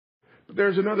But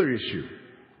there's another issue.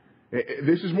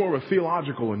 This is more of a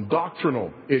theological and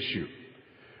doctrinal issue.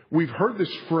 We've heard this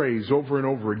phrase over and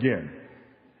over again.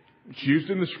 It's used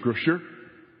in the Scripture.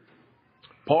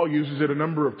 Paul uses it a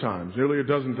number of times, nearly a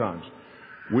dozen times.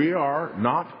 We are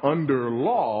not under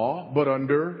law, but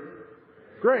under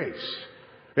grace.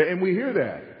 And we hear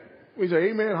that. We say,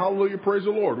 amen, hallelujah, praise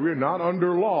the Lord. We are not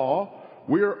under law,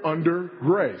 we are under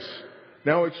grace.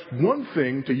 Now, it's one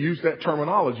thing to use that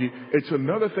terminology. It's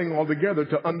another thing altogether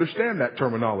to understand that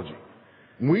terminology.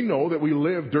 We know that we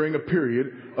live during a period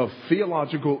of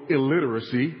theological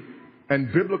illiteracy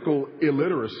and biblical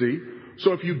illiteracy.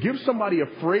 So if you give somebody a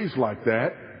phrase like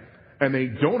that, and they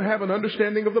don't have an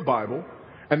understanding of the Bible,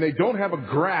 and they don't have a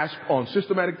grasp on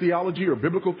systematic theology or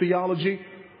biblical theology,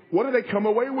 what do they come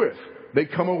away with? They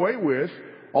come away with,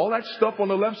 all that stuff on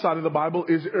the left side of the Bible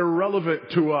is irrelevant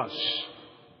to us.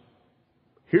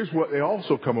 Here's what they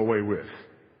also come away with.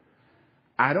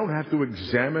 I don't have to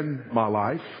examine my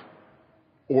life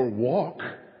or walk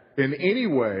in any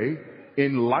way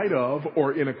in light of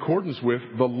or in accordance with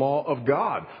the law of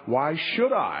God. Why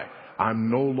should I? I'm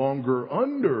no longer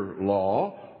under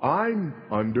law. I'm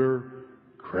under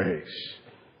grace.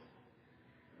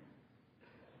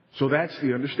 So that's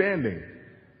the understanding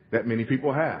that many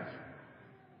people have.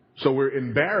 So we're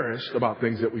embarrassed about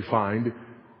things that we find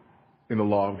in the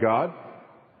law of God.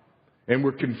 And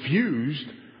we're confused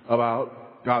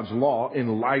about God's law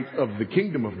in light of the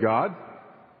kingdom of God.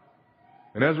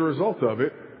 And as a result of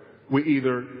it, we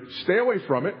either stay away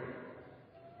from it,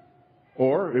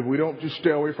 or if we don't just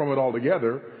stay away from it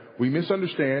altogether, we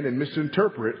misunderstand and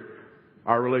misinterpret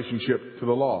our relationship to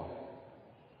the law.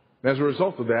 And as a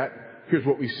result of that, here's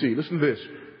what we see. Listen to this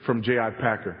from J.I.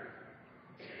 Packer.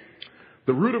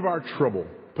 The root of our trouble,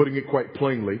 putting it quite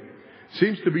plainly,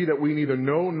 seems to be that we neither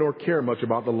know nor care much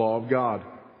about the law of God.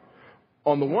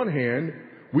 On the one hand,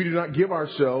 we do not give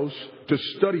ourselves to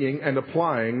studying and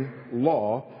applying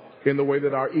law in the way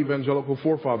that our evangelical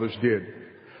forefathers did.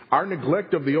 Our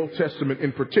neglect of the Old Testament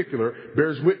in particular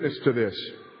bears witness to this.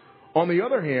 On the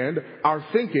other hand, our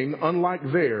thinking,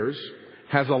 unlike theirs,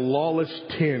 has a lawless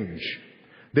tinge.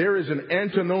 There is an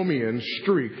antinomian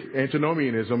streak.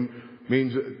 Antinomianism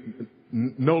means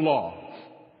no law.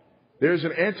 There's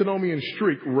an antinomian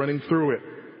streak running through it.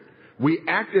 We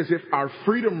act as if our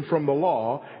freedom from the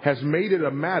law has made it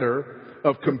a matter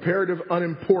of comparative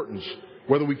unimportance,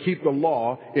 whether we keep the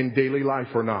law in daily life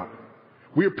or not.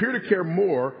 We appear to care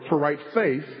more for right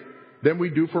faith than we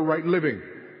do for right living.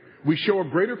 We show a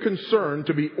greater concern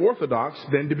to be orthodox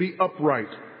than to be upright.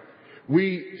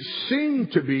 We seem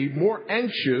to be more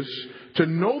anxious to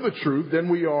know the truth than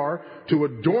we are to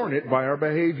adorn it by our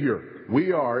behavior.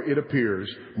 We are, it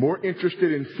appears, more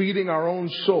interested in feeding our own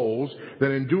souls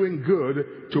than in doing good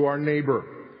to our neighbor.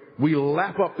 We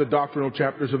lap up the doctrinal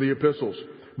chapters of the epistles,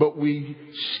 but we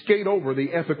skate over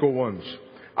the ethical ones.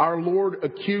 Our Lord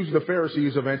accused the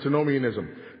Pharisees of antinomianism,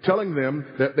 telling them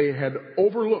that they had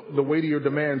overlooked the weightier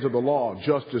demands of the law,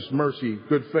 justice, mercy,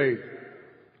 good faith.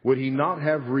 Would he not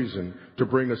have reason to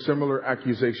bring a similar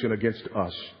accusation against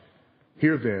us?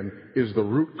 Here then is the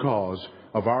root cause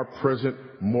of our present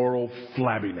moral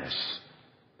flabbiness.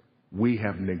 We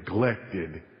have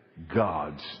neglected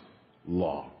God's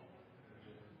law.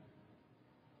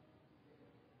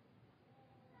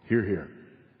 Hear, hear.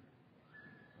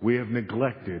 We have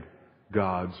neglected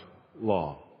God's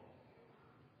law.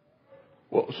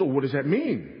 Well, so what does that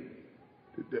mean?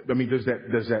 I mean, does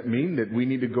that mean that we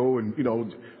need to go and,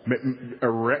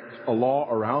 erect a law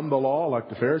around the law like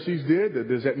the Pharisees did?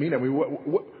 Does that mean,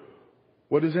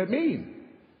 what does that mean?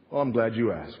 Well, I'm glad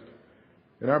you asked.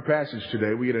 In our passage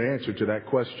today, we get an answer to that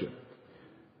question.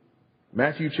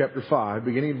 Matthew chapter 5,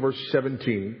 beginning in verse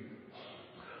 17,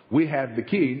 we have the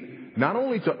key not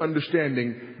only to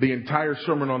understanding the entire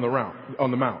Sermon on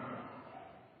the Mount.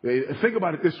 Think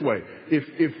about it this way.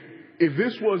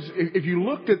 If you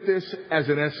looked at this as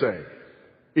an essay,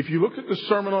 if you looked at the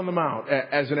Sermon on the Mount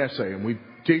as an essay, and we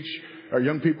teach our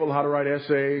young people how to write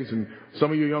essays, and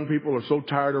some of you young people are so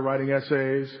tired of writing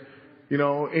essays.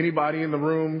 Anybody in the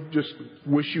room just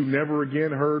wish you never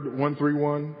again heard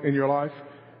 131 in your life?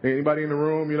 Anybody in the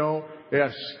room,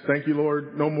 yes, thank you,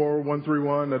 Lord, no more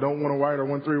 131. I don't want to write a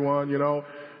 131,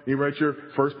 You write your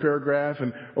first paragraph,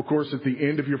 and of course at the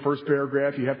end of your first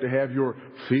paragraph you have to have your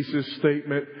thesis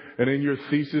statement, and in your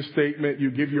thesis statement you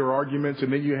give your arguments,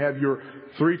 and then you have your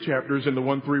 3 chapters in the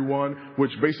 131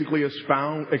 which basically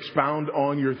expound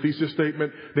on your thesis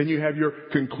statement. Then you have your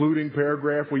concluding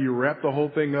paragraph where you wrap the whole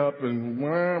thing up and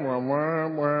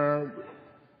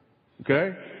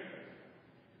okay?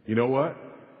 You know what?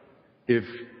 If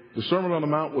the Sermon on the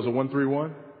Mount was a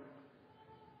 131,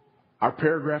 Our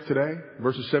paragraph today,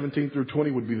 verses 17 through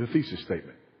 20, would be the thesis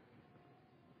statement.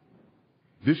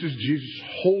 This is Jesus'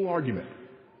 whole argument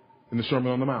in the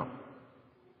Sermon on the Mount.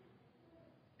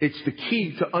 It's the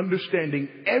key to understanding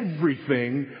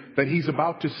everything that he's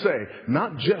about to say,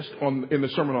 not just in the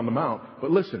Sermon on the Mount,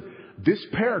 but listen, this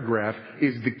paragraph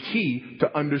is the key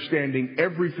to understanding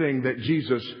everything that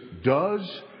Jesus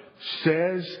does,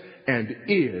 says, and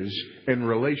is in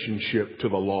relationship to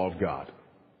the law of God.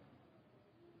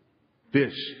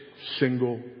 This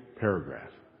single paragraph.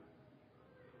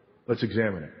 Let's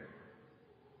examine it.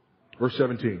 Verse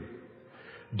 17.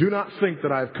 Do not think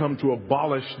that I have come to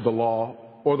abolish the law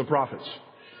or the prophets.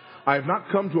 I have not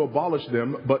come to abolish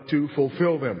them, but to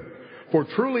fulfill them. For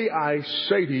truly I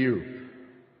say to you,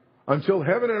 until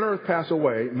heaven and earth pass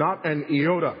away, not an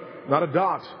iota, not a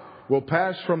dot, will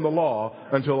pass from the law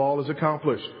until all is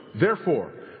accomplished.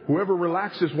 Therefore, whoever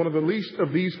relaxes one of the least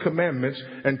of these commandments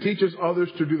and teaches others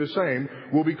to do the same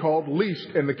will be called least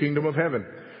in the kingdom of heaven.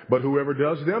 But whoever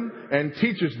does them and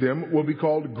teaches them will be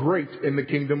called great in the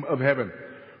kingdom of heaven.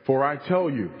 For I tell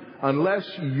you, unless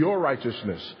your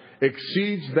righteousness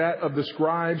exceeds that of the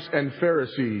scribes and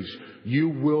Pharisees, you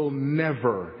will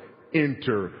never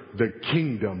enter the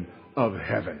kingdom of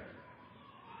heaven.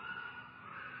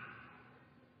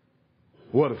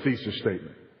 What a thesis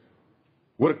statement.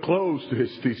 What a close to his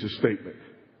thesis statement.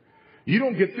 You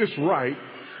don't get this right,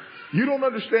 you don't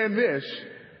understand this,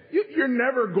 you're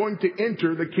never going to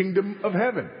enter the kingdom of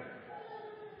heaven.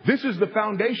 This is the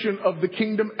foundation of the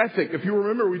kingdom ethic. If you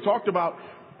remember, we talked about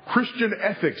Christian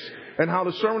ethics and how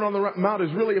the Sermon on the Mount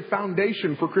is really a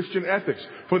foundation for Christian ethics,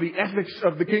 for the ethics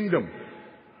of the kingdom.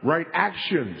 Right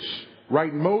actions,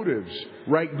 right motives,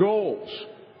 right goals.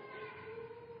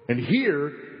 And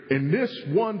here, in this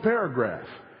one paragraph,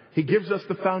 he gives us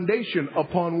the foundation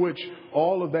upon which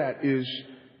all of that is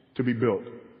to be built.